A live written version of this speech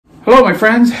Hello my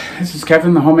friends, this is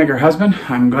Kevin, the homemaker husband.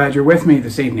 I'm glad you're with me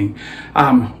this evening.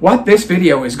 What this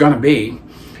video is going to be,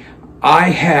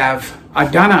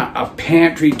 I've done a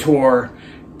pantry tour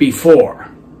before,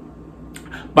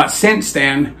 but since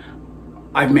then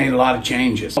I've made a lot of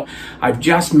changes. I've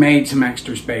just made some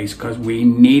extra space because we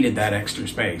needed that extra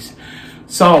space.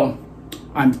 So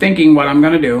I'm thinking what I'm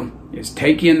going to do is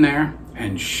take you in there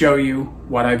and show you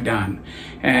what I've done.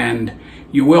 And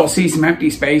you will see some empty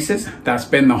spaces. That's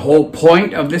been the whole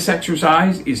point of this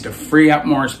exercise, is to free up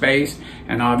more space.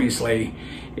 And obviously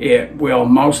it will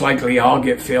most likely all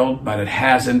get filled, but it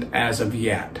hasn't as of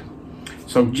yet.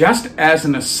 So just as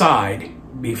an aside,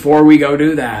 before we go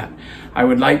do that, I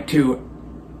would like to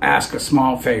ask a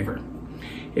small favor.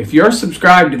 If you're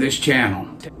subscribed to this channel,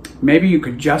 maybe you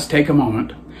could just take a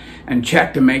moment and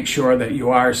check to make sure that you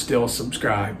are still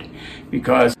subscribed,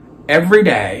 because every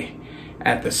day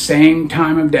at the same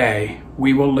time of day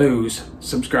we will lose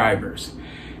subscribers,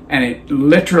 and it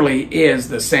literally is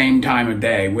the same time of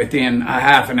day within a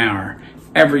half an hour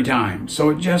every time. So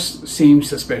it just seems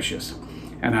suspicious,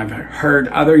 and I've heard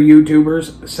other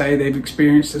YouTubers say they've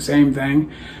experienced the same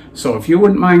thing. So if you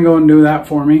wouldn't mind going and do that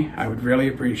for me, I would really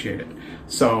appreciate it.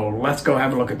 So let's go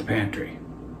have a look at the pantry.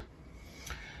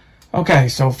 Okay,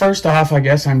 so first off, I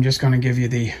guess I'm just going to give you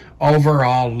the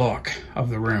overall look of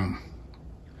the room.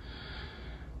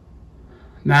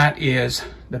 That is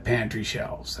the pantry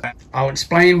shelves. I'll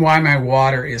explain why my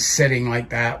water is sitting like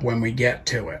that when we get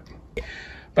to it.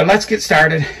 But let's get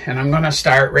started, and I'm going to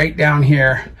start right down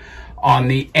here on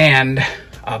the end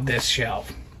of this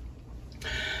shelf.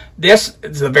 This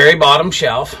is the very bottom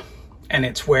shelf, and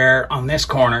it's where on this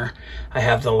corner I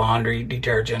have the laundry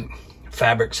detergent,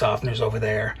 fabric softeners over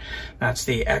there. That's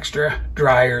the extra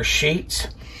dryer sheets.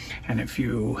 And if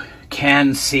you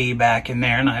can see back in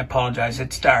there, and I apologize,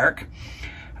 it's dark,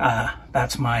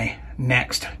 that's my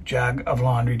next jug of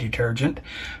laundry detergent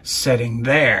sitting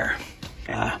there.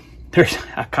 There's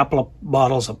a couple of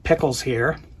bottles of pickles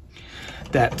here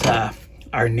that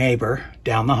our neighbor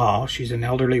down the hall, she's an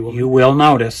elderly woman. You will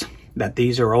notice that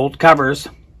these are old covers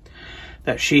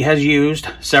that she has used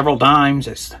several times.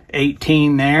 It's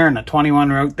 18 there and a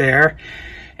 21 right there.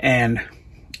 And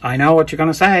I know what you're going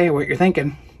to say, what you're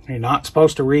thinking. You're not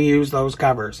supposed to reuse those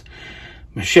covers.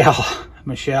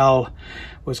 Michelle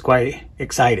was quite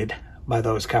excited by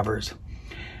those covers.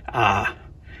 They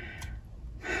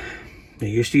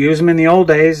used to use them in the old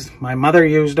days. My mother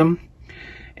used them,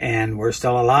 and we're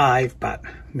still alive, but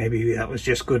maybe that was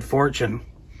just good fortune.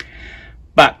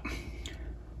 But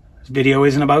this video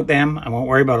isn't about them. I won't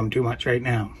worry about them too much right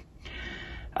now.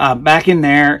 Back in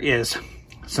there is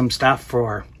some stuff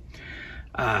for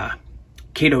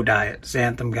keto diet,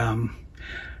 xanthan gum,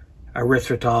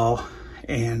 erythritol,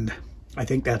 and I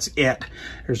think that's it.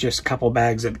 There's just a couple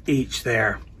bags of each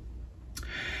there.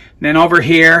 And then over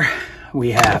here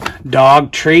we have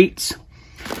dog treats,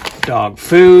 dog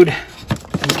food,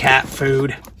 and cat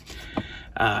food.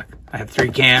 I have 3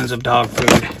 cans of dog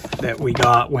food that we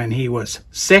got when he was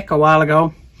sick a while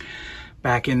ago.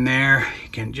 Back in there, you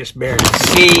can just barely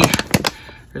see,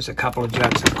 there's a couple of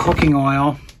jugs of cooking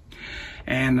oil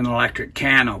and an electric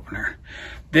can opener.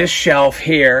 This shelf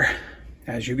here,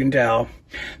 as you can tell,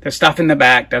 the stuff in the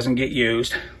back doesn't get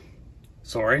used.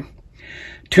 Sorry.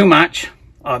 Too much.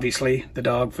 Obviously, the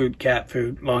dog food, cat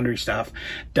food, laundry stuff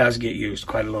does get used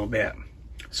quite a little bit.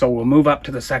 So we'll move up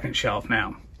to the second shelf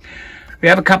now. We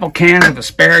have a couple cans of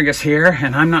asparagus here,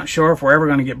 and I'm not sure if we're ever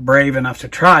going to get brave enough to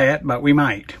try it, but we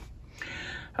might.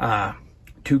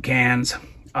 2 cans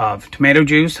of tomato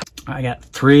juice. I got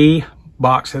 3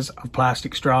 boxes of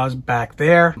plastic straws back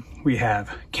there. We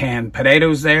have canned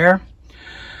potatoes there.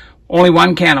 Only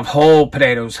 1 can of whole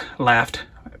potatoes left,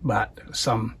 but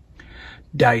some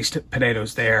diced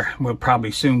potatoes there. We'll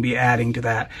probably soon be adding to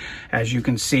that. As you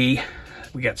can see,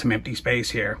 we got some empty space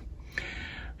here.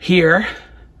 Here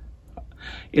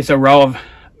is a row of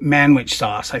manwich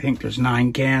sauce. I think there's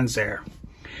 9 cans there.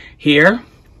 Here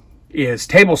is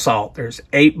table salt. There's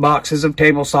 8 boxes of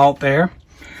table salt there.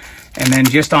 And then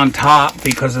just on top,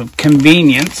 because of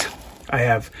convenience, I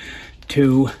have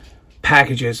 2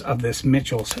 packages of this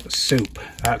Mitchell's soup.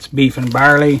 That's beef and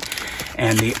barley.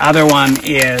 And the other one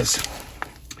is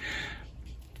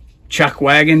Chuck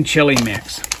Wagon chili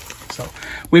mix. So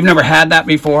we've never had that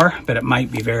before, but it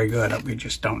might be very good. We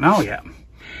just don't know yet.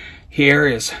 Here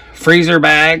is freezer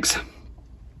bags.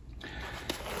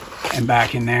 And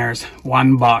back in there's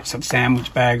 1 box of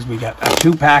sandwich bags. We got a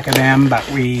 2-pack of them, but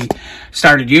we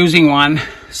started using one,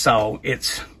 so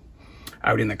it's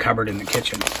out in the cupboard in the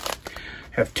kitchen.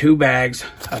 Have 2 bags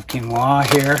of quinoa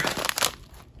here.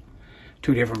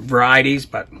 2 different varieties,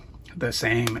 but the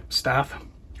same stuff.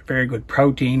 very good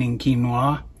protein in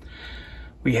quinoa.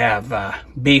 We have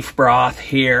beef broth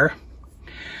here.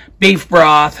 Beef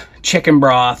broth, chicken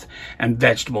broth, and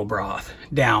vegetable broth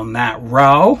down that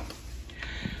row.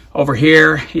 Over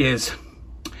here is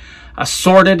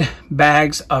assorted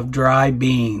bags of dry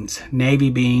beans, navy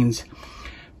beans,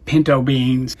 pinto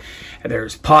beans.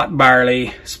 There's pot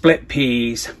barley, split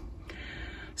peas.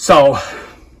 So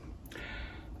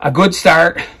a good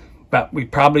start, but we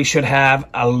probably should have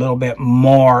a little bit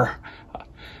more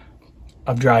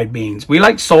of dried beans. We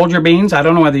like soldier beans. I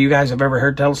don't know whether you guys have ever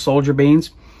heard tell of soldier beans.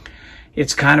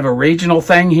 It's kind of a regional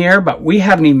thing here, but we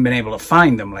haven't even been able to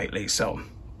find them lately, so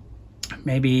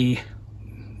maybe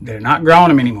they're not growing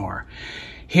them anymore.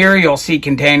 Here you'll see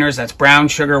containers. That's brown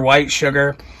sugar, white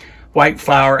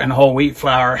flour, and whole wheat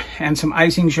flour, and some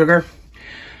icing sugar.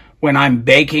 When I'm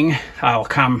baking, I'll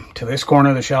come to this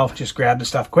corner of the shelf, just grab the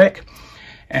stuff quick,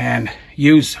 and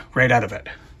use right out of it.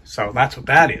 So that's what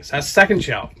that is. That's the second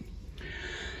shelf.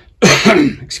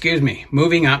 Excuse me.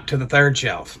 Moving up to the third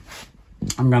shelf.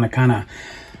 I'm going to kind of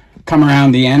come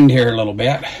around the end here a little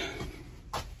bit.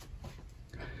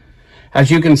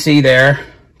 As you can see there,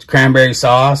 it's cranberry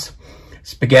sauce,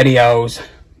 SpaghettiOs,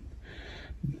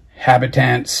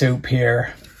 Habitant soup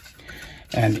here,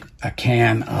 and a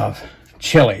can of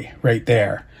chili right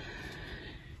there.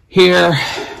 Here,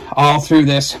 all through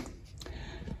this,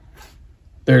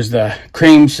 there's the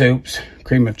cream soups,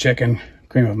 cream of chicken,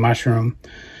 cream of mushroom.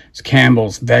 It's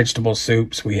Campbell's vegetable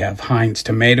soups. We have Heinz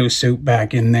tomato soup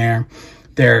back in there.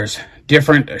 There's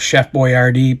different Chef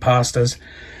Boyardee pastas.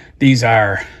 These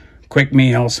are quick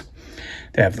meals.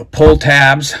 They have the pull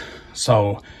tabs.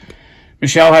 So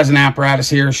Michelle has an apparatus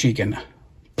here. She can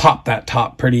pop that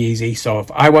top pretty easy. So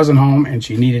if I wasn't home and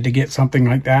she needed to get something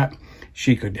like that,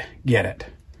 she could get it.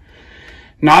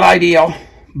 Not ideal,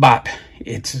 but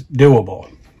it's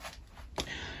doable.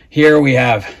 Here we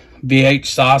have VH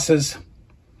sauces.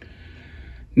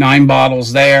 9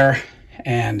 bottles there,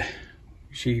 and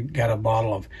she got a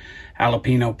bottle of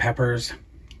jalapeno peppers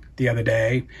the other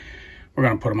day. We're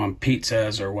going to put them on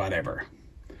pizzas or whatever.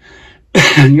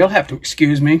 And you'll have to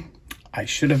excuse me. I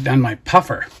should have done my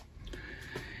puffer.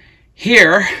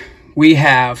 Here we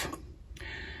have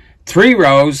 3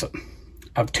 rows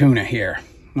of tuna here.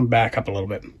 I'll back up a little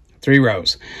bit. 3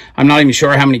 rows. I'm not even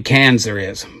sure how many cans there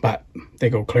is, but they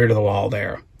go clear to the wall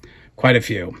there. Quite a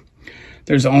few.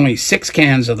 There's only 6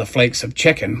 cans of the flakes of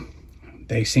chicken.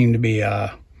 They seem to be,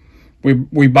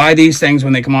 we buy these things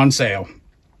when they come on sale.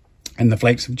 And the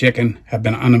flakes of chicken have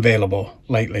been unavailable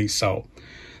lately, so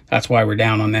that's why we're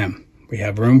down on them. We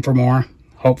have room for more.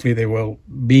 Hopefully there will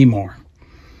be more.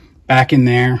 Back in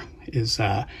there is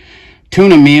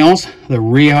tuna meals, the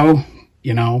Rio,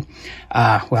 you know.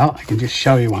 Well, I can just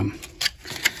show you one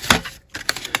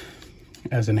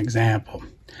as an example.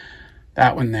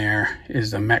 That one there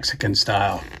is the Mexican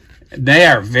style. They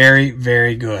are very,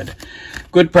 very good.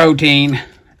 Good protein,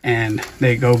 and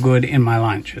they go good in my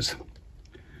lunches.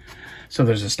 So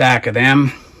there's a stack of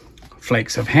them.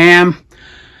 Flakes of ham.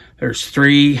 There's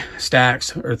 3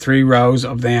 stacks or 3 rows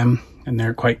of them, and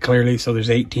they're quite clearly, so there's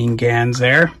 18 cans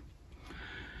there.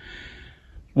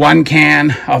 1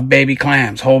 can of baby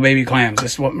clams, whole baby clams.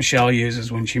 This is what Michelle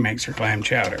uses when she makes her clam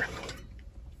chowder.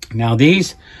 Now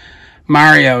these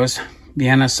Mario's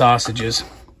Vienna sausages,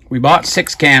 we bought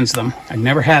 6 cans of them. I've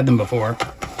never had them before,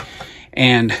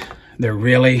 and they're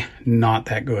really not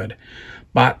that good,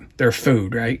 but they're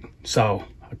food, right? So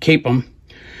I'll keep them.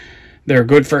 They're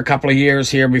good for a couple of years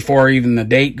here before even the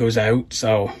date goes out.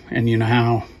 So, and you know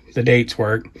how the dates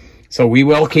work. So we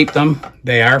will keep them.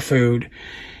 They are food.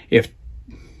 If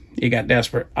you got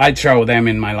desperate, I'd throw them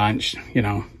in my lunch, you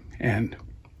know, and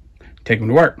take them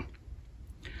to work.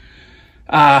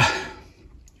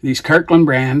 These Kirkland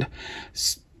brand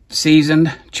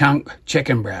seasoned chunk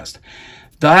chicken breast.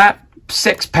 That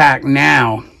 6-pack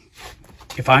now,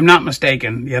 if I'm not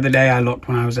mistaken, the other day I looked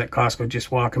when I was at Costco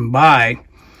just walking by,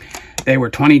 they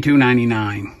were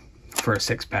 $22.99 for a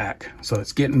 6-pack. So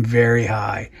it's getting very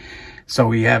high. So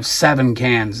we have 7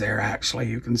 cans there actually.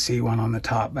 You can see one on the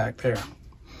top back there.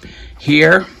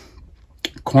 Here,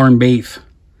 corned beef.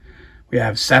 We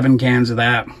have 7 cans of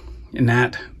that. And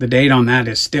that, the date on that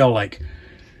is still like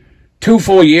 2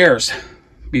 full years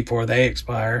before they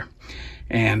expire.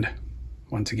 And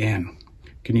once again,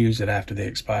 you can use it after they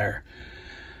expire.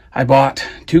 I bought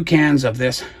 2 cans of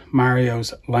this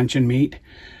Mario's luncheon meat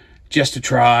just to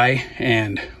try,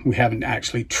 and we haven't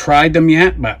actually tried them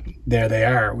yet, but there they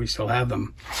are. We still have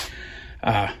them.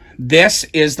 This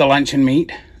is the luncheon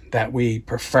meat that we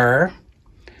prefer.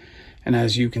 And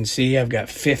as you can see, I've got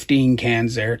 15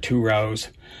 cans there, 2 rows,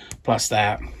 plus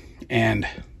that. And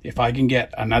If I can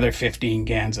get another 15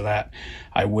 cans of that,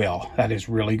 I will. That is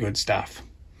really good stuff.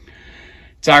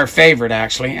 It's our favorite,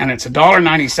 actually, and it's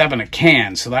 $1.97 a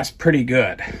can, so that's pretty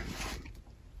good.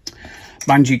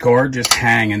 Bungee cord just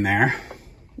hanging there.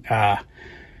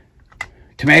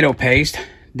 Tomato paste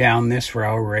down this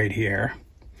row right here.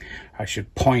 I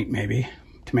should point maybe.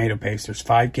 Tomato paste, there's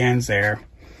 5 cans there,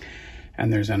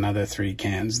 and there's another 3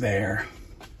 cans there.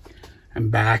 And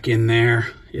back in there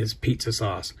is pizza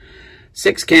sauce.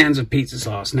 6 cans of pizza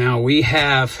sauce. Now we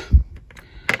have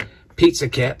pizza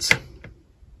kits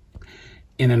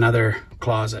in another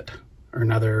closet or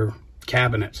another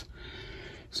cabinet.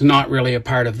 It's not really a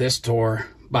part of this tour,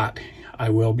 but I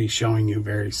will be showing you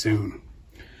very soon.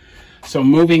 So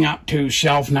moving up to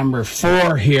shelf number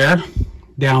 4 here,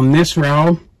 down this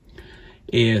row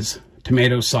is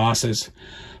tomato sauces,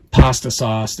 pasta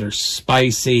sauce. There's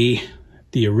spicy,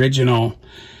 the original.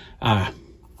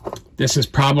 This is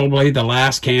probably the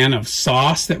last can of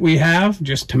sauce that we have,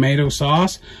 just tomato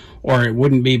sauce, or it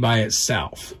wouldn't be by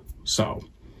itself. So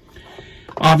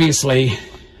obviously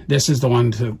this is the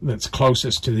one that's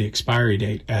closest to the expiry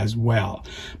date as well.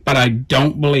 But I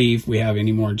don't believe we have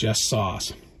any more just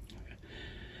sauce.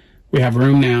 We have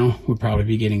room now. We'll probably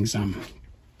be getting some.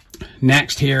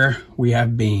 Next here we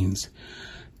have beans.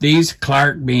 These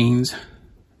Clark beans,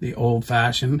 the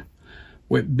old-fashioned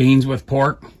with beans with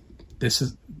pork. This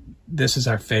is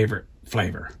our favorite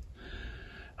flavor.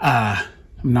 I'm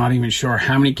not even sure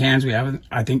how many cans we have.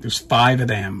 I think there's 5 of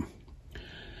them.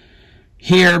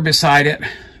 Here beside it,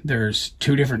 there's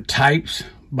 2 different types,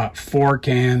 but 4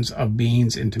 cans of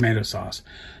beans and tomato sauce.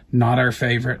 Not our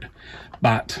favorite,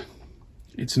 but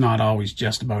it's not always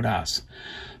just about us.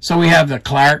 So we have the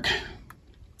Clark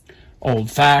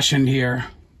old-fashioned here.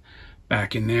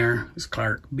 Back in there is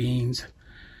Clark beans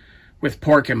with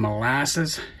pork and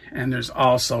molasses. And there's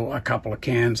also a couple of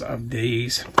cans of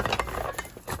these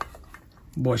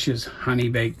Bush's honey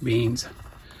baked beans.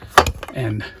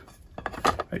 And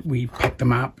we picked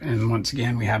them up, and once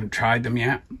again, we haven't tried them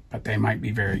yet, but they might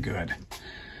be very good.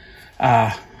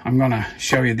 I'm going to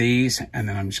show you these, and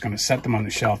then I'm just going to set them on the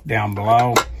shelf down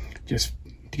below, just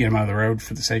to get them out of the road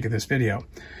for the sake of this video.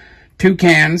 2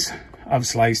 cans of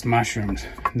sliced mushrooms,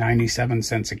 97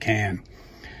 cents a can.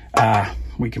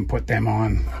 We can put them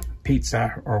on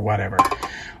pizza or whatever.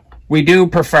 We do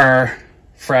prefer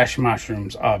fresh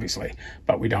mushrooms, obviously,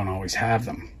 but we don't always have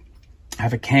them. I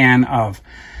have a can of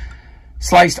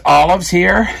sliced olives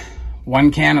here,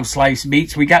 1 can of sliced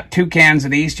beets. We got 2 cans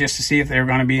of these just to see if they were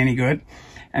going to be any good,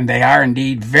 and they are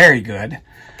indeed very good.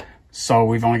 So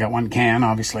we've only got 1 can,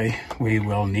 obviously. We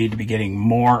will need to be getting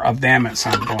more of them at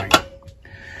some point.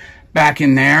 Back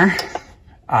in there,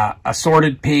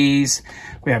 assorted peas.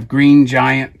 We have green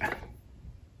giant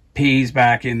peas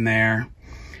back in there,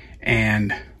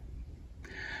 and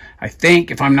I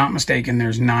think, if I'm not mistaken,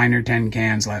 there's 9 or 10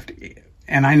 cans left.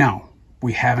 And I know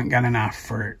we haven't got enough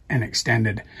for an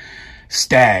extended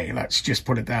stay. Let's just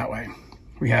put it that way.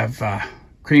 We have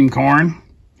cream corn.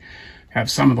 We have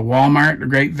some of the Walmart, the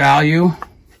Great Value,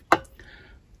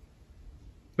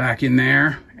 back in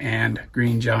there, and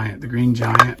Green Giant. The Green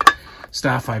Giant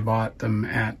stuff, I bought them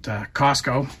at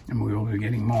Costco, and we will be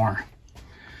getting more.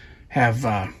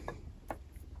 Have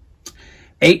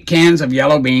 8 cans of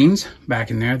yellow beans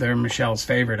back in there. They're Michelle's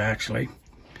favorite, actually.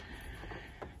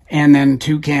 And then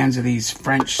 2 cans of these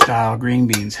French-style green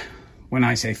beans. When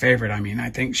I say favorite, I mean I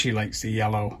think she likes the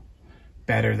yellow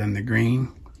better than the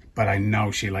green, but I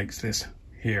know she likes this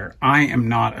here. I am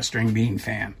not a string bean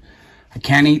fan. I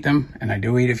can eat them, and I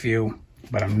do eat a few,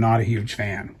 but I'm not a huge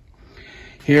fan.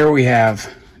 Here we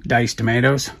have diced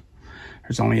tomatoes.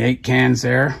 There's only 8 cans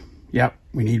there. Yep,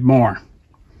 we need more.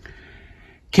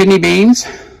 Kidney beans,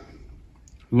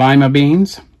 lima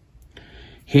beans.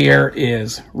 Here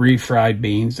is refried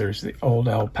beans. There's the old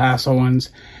El Paso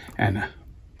ones, and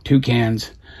 2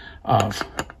 cans of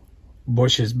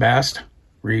Bush's Best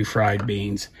refried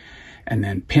beans, and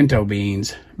then pinto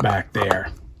beans back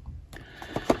there.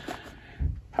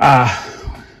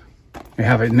 We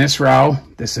have it in this row.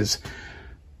 This is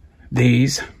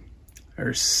these.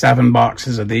 There's 7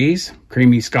 boxes of these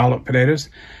creamy scallop potatoes,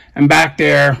 and back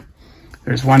there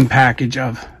there's 1 package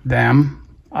of them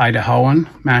Idahoan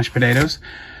mashed potatoes.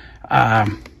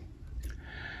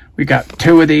 We got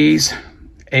 2 of these.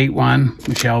 Ate 1.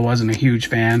 Michelle wasn't a huge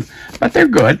fan, but they're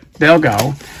good. They'll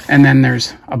go. And then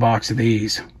there's a box of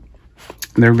these.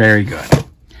 They're very good.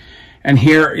 And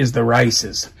here is the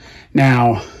rices.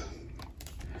 Now,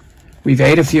 we've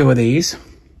ate a few of these.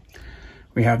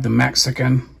 We have the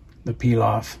Mexican, the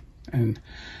pilaf, and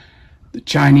the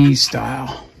Chinese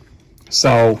style.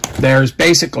 So there's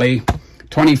basically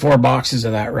 24 boxes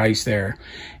of that rice there,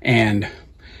 and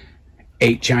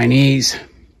 8 Chinese,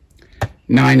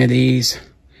 9 of these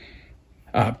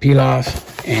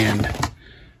pilaf, and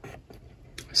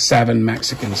 7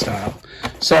 Mexican style.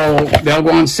 So they'll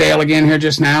go on sale again here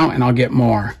just now, and I'll get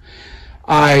more.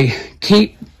 I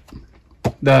keep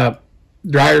the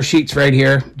dryer sheets right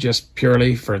here just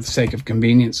purely for the sake of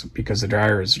convenience, because the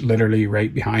dryer is literally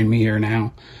right behind me here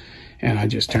now, and I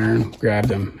just turn, grab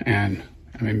them, and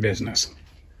I'm in business.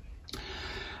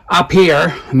 Up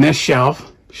here on this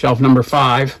shelf, shelf number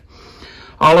 5,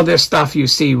 all of this stuff you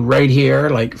see right here,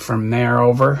 like from there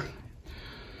over,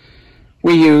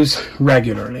 we use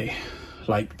regularly.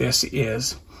 Like this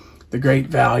is the Great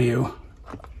Value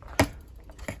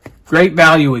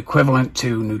equivalent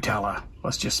to Nutella.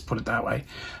 Let's just put it that way.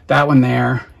 That one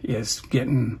there is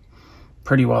getting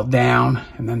pretty well down,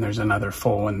 and then there's another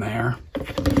full one there.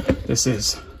 This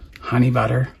is honey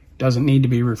butter. Doesn't need to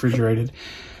be refrigerated.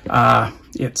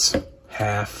 It's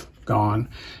half gone,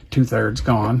 2/3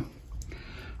 gone.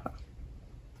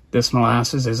 This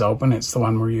molasses is open. It's the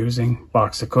one we're using.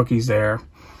 Box of cookies there.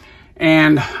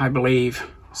 And I believe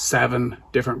 7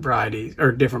 different varieties,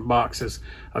 or different boxes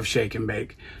of shake and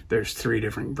bake. There's 3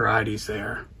 different varieties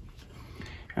there.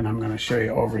 And I'm going to show you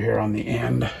over here on the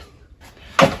end.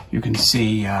 You can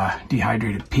see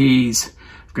dehydrated peas.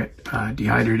 I've got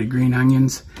dehydrated green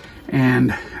onions.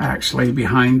 And actually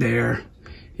behind there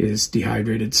is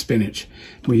dehydrated spinach.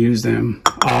 We use them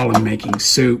all in making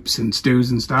soups and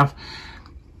stews and stuff.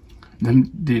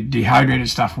 The dehydrated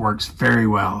stuff works very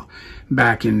well.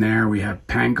 Back in there we have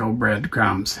panko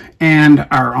breadcrumbs and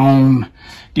our own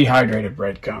dehydrated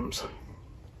breadcrumbs.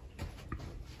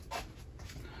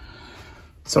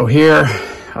 So here,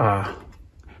 a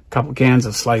couple cans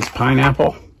of sliced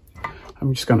pineapple.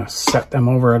 I'm just gonna set them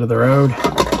over out of the road.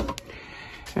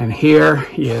 And here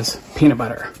is peanut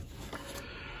butter.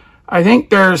 I think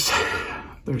there's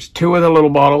 2 of the little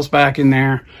bottles back in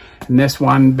there, and this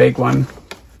one big one,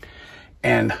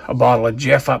 and a bottle of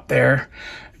Jif up there.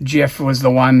 Jif was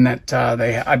the one that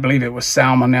I believe it was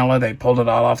salmonella. They pulled it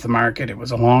all off the market. It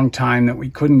was a long time that we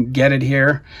couldn't get it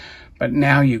here, but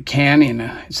now you can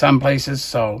in some places.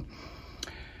 So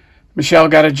Michelle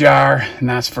got a jar, and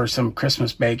that's for some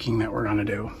Christmas baking that we're gonna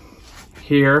do.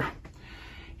 Here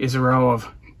is a row of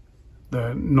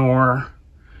the Knorr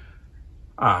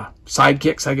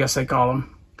sidekicks, I guess they call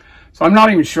them. So I'm not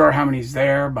even sure how many's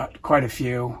there, but quite a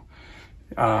few.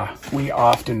 We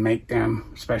often make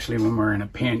them, especially when we're in a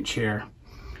pinch here,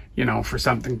 you know, for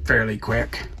something fairly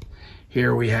quick.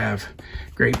 Here we have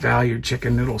Great Value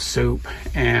chicken noodle soup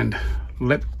and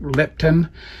Lipton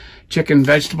chicken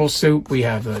vegetable soup. We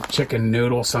have the chicken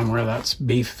noodle somewhere. That's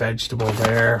beef vegetable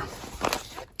there.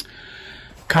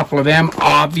 A couple of them,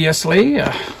 obviously.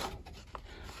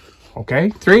 Okay,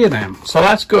 3 of them. So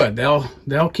that's good.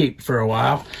 They'll keep for a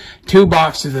while. 2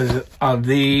 boxes of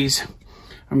these.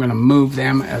 I'm going to move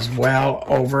them as well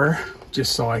over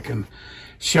just so I can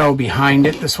show behind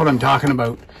it. That's what I'm talking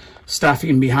about,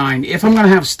 stuffing behind. If I'm going to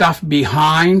have stuff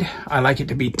behind, I like it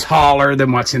to be taller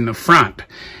than what's in the front.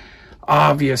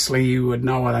 Obviously, you would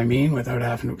know what I mean without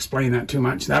having to explain that too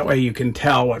much. That way you can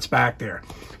tell what's back there.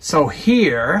 So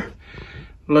here,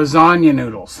 lasagna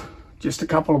noodles. Just a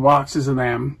couple of boxes of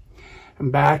them.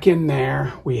 And back in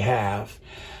there, we have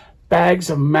bags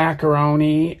of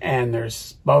macaroni, and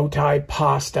there's bow tie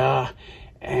pasta,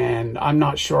 and I'm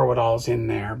not sure what all's in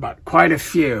there, but quite a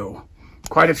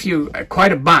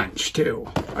bunch too,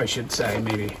 I should say.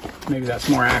 Maybe that's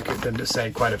more accurate than to say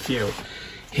quite a few.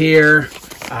 Here,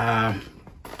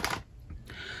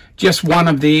 just one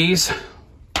of these,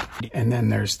 and then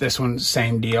there's this one,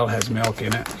 same deal, has milk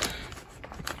in it.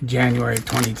 January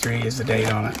 23 is the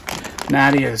date on it. And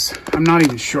that is, I'm not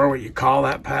even sure what you call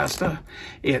that pasta.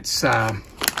 It's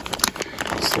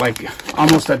like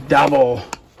almost a double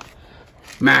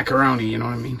macaroni, you know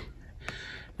what I mean?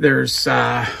 There's,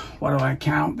 what do I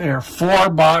count there? 4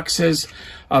 boxes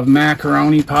of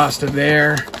macaroni pasta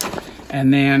there,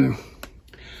 and then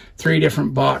 3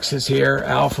 different boxes here,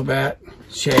 alphabet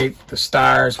shape, the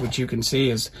stars, which you can see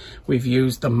is we've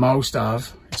used the most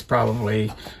of. It's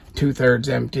probably 2/3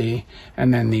 empty.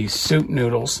 And then these soup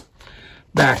noodles.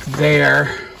 Back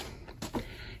there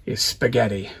is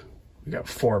spaghetti. We got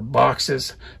 4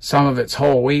 boxes. Some of it's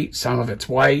whole wheat, some of it's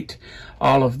white.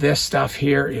 All of this stuff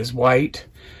here is white.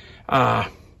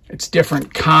 It's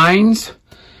different kinds,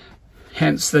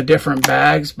 hence the different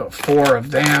bags, but 4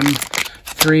 of them,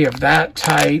 3 of that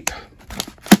type.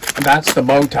 That's the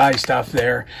bow tie stuff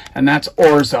there, and that's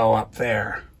orzo up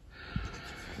there.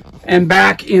 And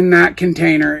back in that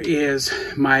container is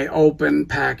my open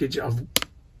package of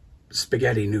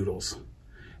spaghetti noodles.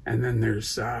 And then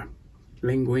there's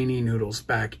linguine noodles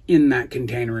back in that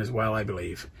container as well, I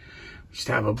believe. We just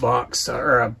have a box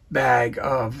or a bag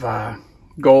of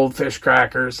goldfish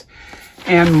crackers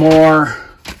and more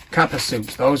cup of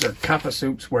soups. Those are cup of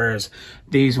soups, whereas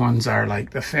these ones are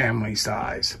like the family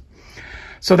size.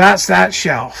 So that's that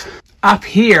shelf. Up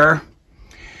here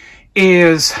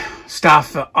is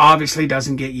stuff that obviously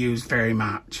doesn't get used very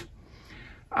much.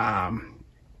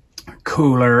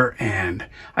 Cooler, and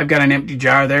I've got an empty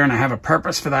jar there, and I have a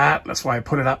purpose for that. That's why I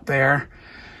put it up there.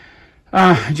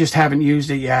 I just haven't used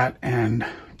it yet, and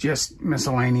just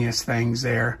miscellaneous things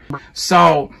there.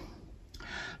 So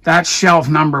that's shelf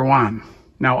number one.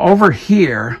 Now over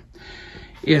here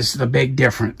is the big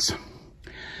difference.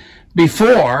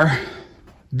 Before,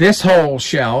 this whole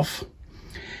shelf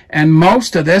and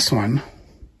most of this one,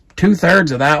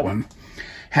 2/3 of that one,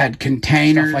 had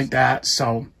containers, stuff like that.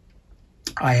 So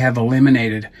I have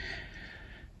eliminated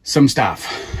some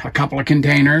stuff. A couple of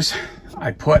containers.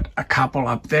 I put a couple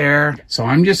up there. So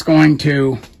I'm just going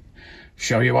to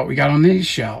show you what we got on these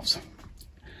shelves.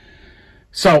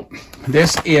 So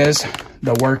this is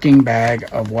the working bag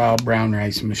of wild brown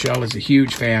rice. Michelle is a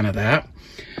huge fan of that.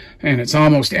 And it's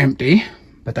almost empty,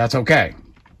 but that's okay.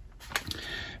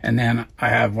 And then I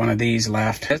have one of these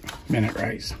left, minute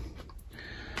rice.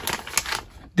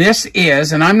 This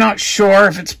is, and I'm not sure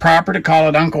if it's proper to call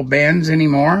it Uncle Ben's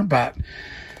anymore, but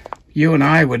you and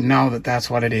I would know that that's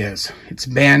what it is. It's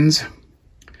Ben's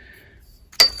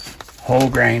whole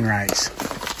grain rice.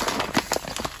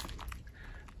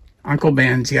 Uncle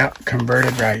Ben's, yeah,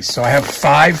 converted rice. So I have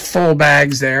 5 full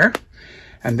bags there,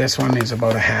 and this one is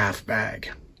about a half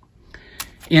bag.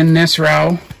 In this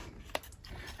row,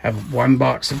 I have 1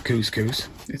 box of couscous.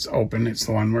 It's open, it's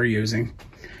the one we're using.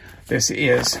 This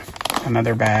is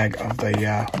another bag of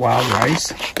the wild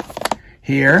rice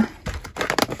here.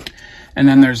 And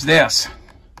then there's this,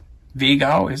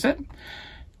 Vigo, is it?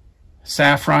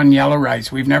 Saffron yellow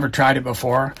rice. We've never tried it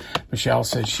before. Michelle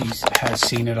says she has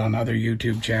seen it on other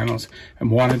YouTube channels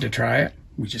and wanted to try it.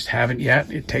 We just haven't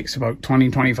yet. It takes about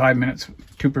 20-25 minutes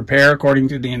to prepare according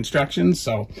to the instructions,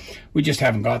 so we just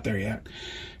haven't got there yet.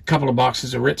 A couple of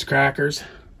boxes of Ritz crackers,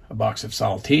 a box of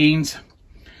saltines.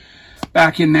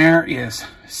 Back in there is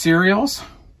cereals.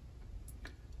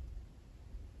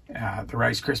 The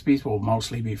Rice Krispies will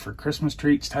mostly be for Christmas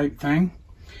treats type thing.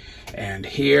 And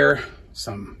here,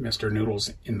 some Mr.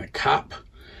 Noodles in the cup.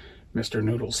 Mr.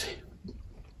 Noodles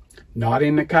not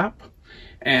in the cup.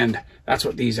 And that's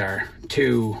what these are,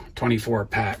 2 24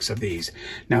 packs of these.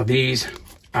 Now these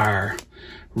are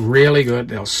really good.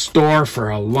 They'll store for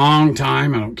a long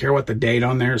time. I don't care what the date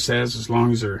on there says, as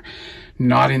long as they're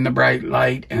not in the bright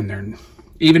light, and they're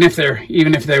even if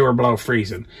they were below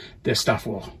freezing, this stuff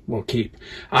will keep.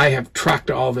 I have trucked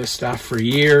all this stuff for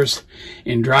years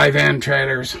in dry van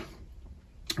trailers,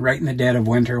 right in the dead of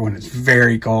winter when it's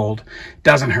very cold.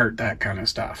 Doesn't hurt, that kind of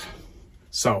stuff.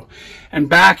 So, and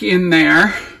back in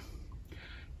there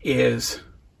is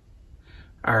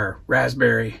our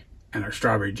raspberry and our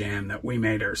strawberry jam that we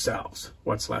made ourselves.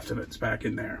 What's left of it's back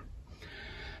in there.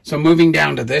 So moving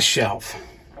down to this shelf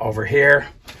over here,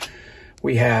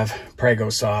 we have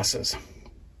Prego sauces.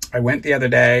 I went the other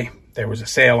day, there was a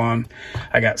sale on.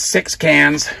 I got 6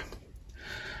 cans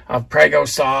of Prego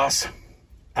sauce,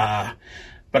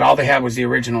 but all they had was the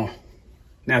original.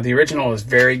 Now the original is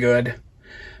very good,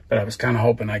 but I was kind of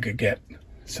hoping I could get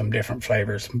some different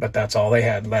flavors, but that's all they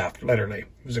had left, literally.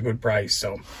 It was a good price,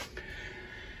 so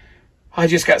I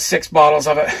just got 6 bottles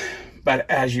of it. But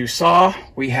as you saw,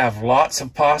 we have lots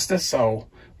of pasta, so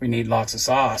we need lots of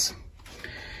sauce.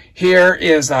 Here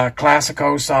is a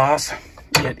Classico sauce.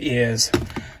 It is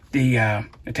the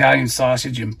Italian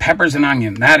sausage and peppers and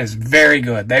onion. That is very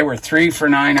good. They were 3 for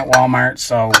 $9 at Walmart,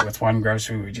 so with one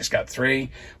grocery we just got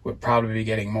 3. We'll probably be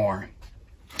getting more.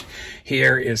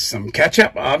 Here is some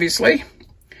ketchup, obviously,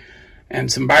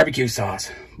 and some barbecue sauce.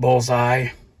 Bullseye.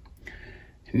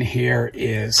 And here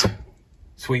is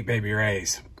Sweet Baby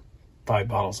Ray's. 5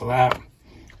 bottles of that.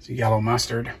 Some yellow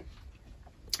mustard.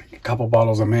 A couple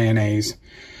bottles of mayonnaise.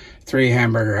 3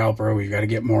 hamburger helper. We've got to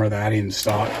get more of that in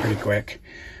stock pretty quick.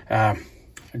 A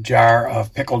jar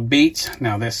of pickled beets.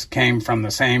 Now this came from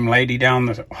the same lady down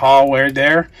the hallway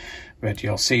there, but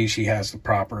you'll see she has the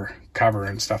proper cover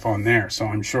and stuff on there, so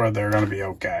I'm sure they're going to be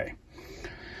okay.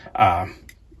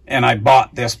 And I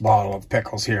bought this bottle of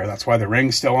pickles here. That's why the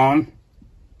ring's still on.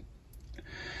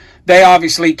 They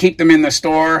obviously keep them in the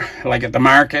store, like at the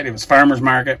market. It was farmer's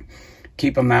market.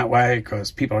 Keep them that way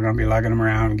because people are going to be lugging them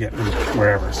around and getting them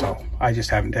wherever. So I just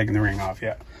haven't taken the ring off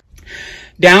yet.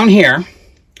 Down here,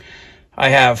 I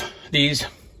have these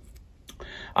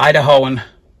Idahoan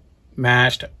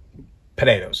mashed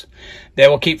potatoes. They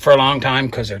will keep for a long time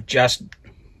because they're just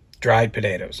dried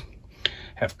potatoes.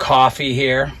 Have coffee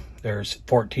here. There's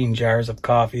 14 jars of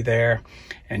coffee there.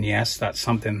 And yes, that's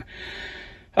something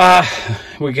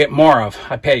we get more of.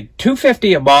 I paid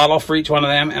 $2.50 a bottle for each one of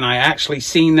them, and I actually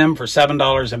seen them for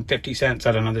 $7.50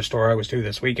 at another store I was to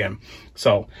this weekend.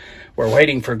 So we're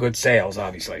waiting for good sales,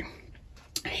 obviously.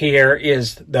 Here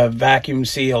is the vacuum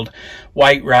sealed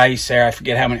white rice there. I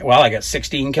forget how many. Well, I got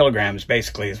 16 kilograms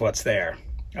basically is what's there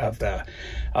of that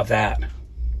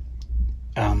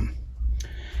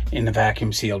in the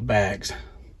vacuum sealed bags.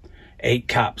 8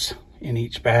 cups in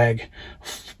each bag,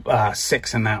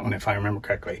 6 in that one if I remember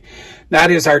correctly. That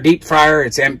is our deep fryer.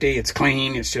 It's empty, it's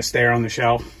clean, it's just there on the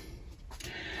shelf.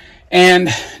 And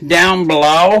down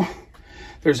below,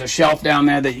 there's a shelf down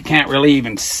there that you can't really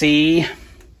even see.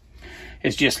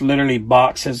 It's just literally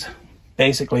boxes,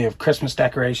 basically, of Christmas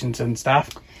decorations and stuff.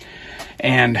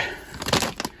 And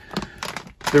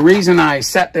the reason I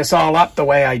set this all up the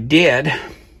way I did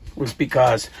was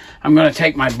because I'm going to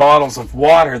take my bottles of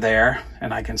water there,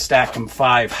 and I can stack them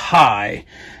 5 high.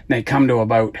 And they come to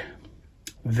about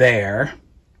there,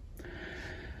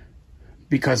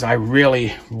 because I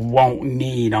really won't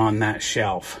need on that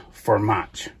shelf for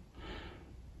much.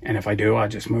 And if I do, I'll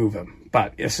just move them.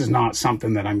 But this is not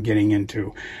something that I'm getting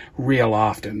into real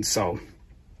often, so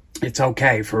it's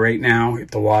okay for right now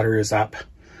if the water is up.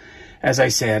 As I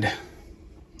said,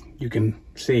 you can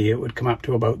see it would come up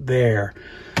to about there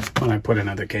when I put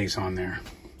another case on there.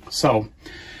 So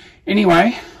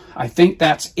anyway, I think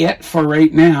that's it for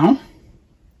right now.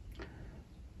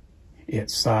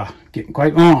 It's getting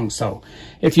quite long, so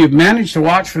if you've managed to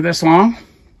watch for this long,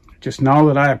 just know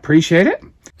that I appreciate it.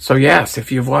 So yes,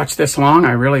 if you've watched this long,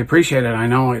 I really appreciate it. I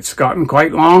know it's gotten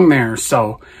quite long there,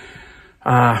 so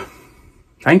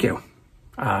thank you.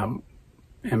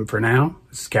 And for now,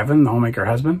 this is Kevin, the homemaker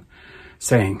husband,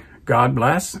 saying God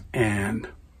bless and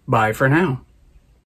bye for now.